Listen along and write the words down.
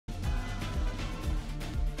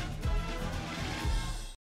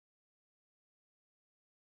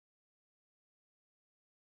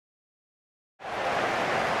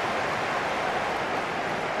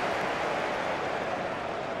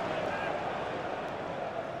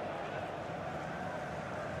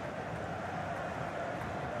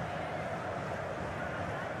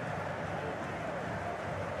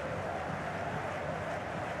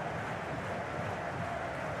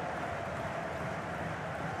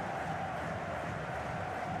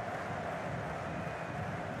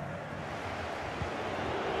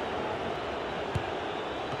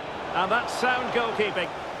And that's sound goalkeeping.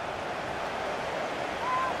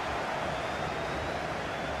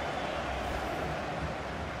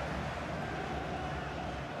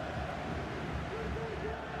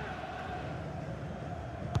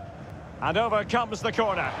 And over comes the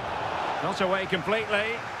corner. Not away completely.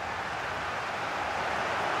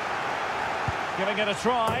 Giving it a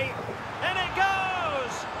try. In it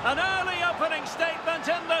goes! An early opening statement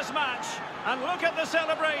in this match. And look at the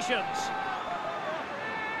celebrations.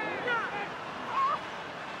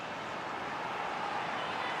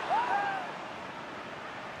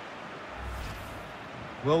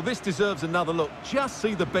 Well, this deserves another look. Just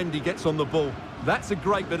see the bend he gets on the ball. That's a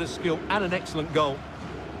great bit of skill and an excellent goal.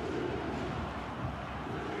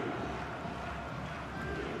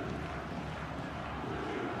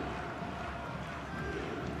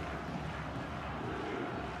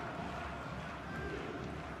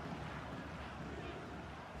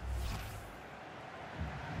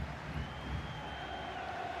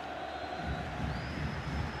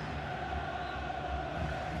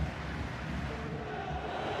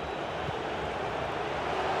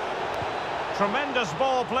 Tremendous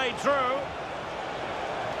ball played through.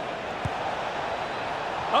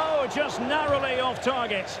 Oh, just narrowly off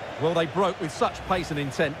target. Well, they broke with such pace and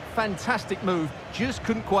intent. Fantastic move, just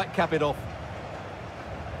couldn't quite cap it off.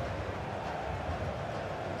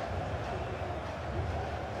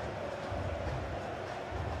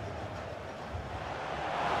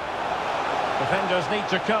 Defenders need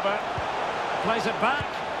to cover. Plays it back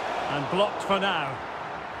and blocked for now.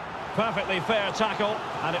 Perfectly fair tackle,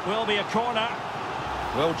 and it will be a corner.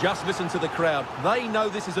 Well, just listen to the crowd. They know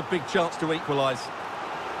this is a big chance to equalise.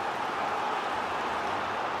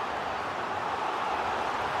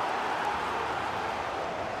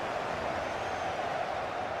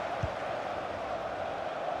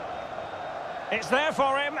 It's there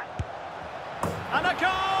for him. And a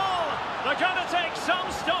goal! They're going to take some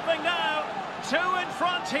stopping now. 2 in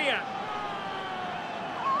front here.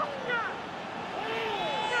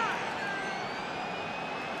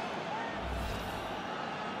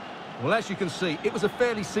 Well, as you can see, it was a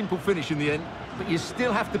fairly simple finish in the end, but you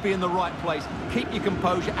still have to be in the right place, keep your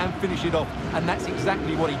composure and finish it off, and that's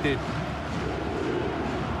exactly what he did.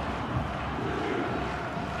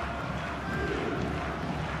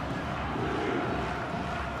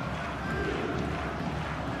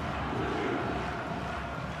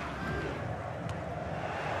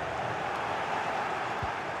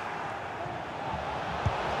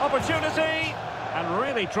 Opportunity! And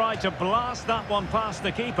really tried to blast that one past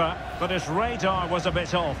the keeper, but his radar was a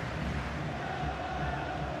bit off.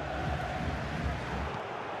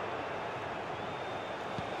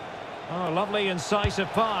 Oh, lovely incisive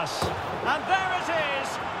pass. And there it is!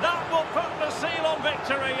 That will put the seal on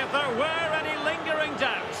victory if there were any lingering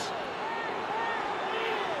doubts.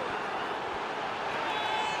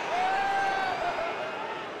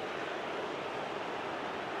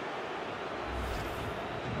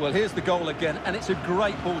 Well, here's the goal again, and it's a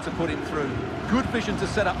great ball to put it through. Good vision to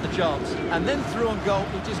set up the chance. And then through on goal,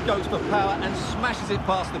 he just goes for power and smashes it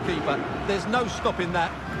past the keeper. There's no stopping that.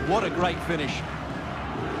 What a great finish.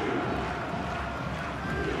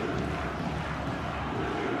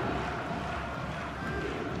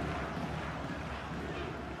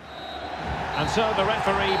 And so the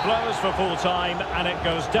referee blows for full time, and it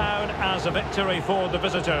goes down as a victory for the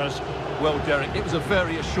visitors. Well, Derek, it was a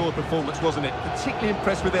very assured performance, wasn't it? Particularly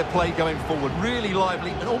impressed with their play going forward. Really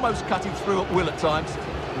lively and almost cutting through at will at times.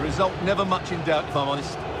 The result never much in doubt, if I'm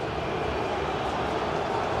honest.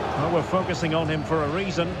 Well, we're focusing on him for a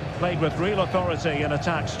reason. Played with real authority in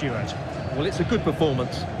attack, Stuart. Well, it's a good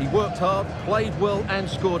performance. He worked hard, played well and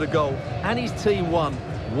scored a goal. And his team won.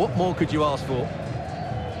 What more could you ask for?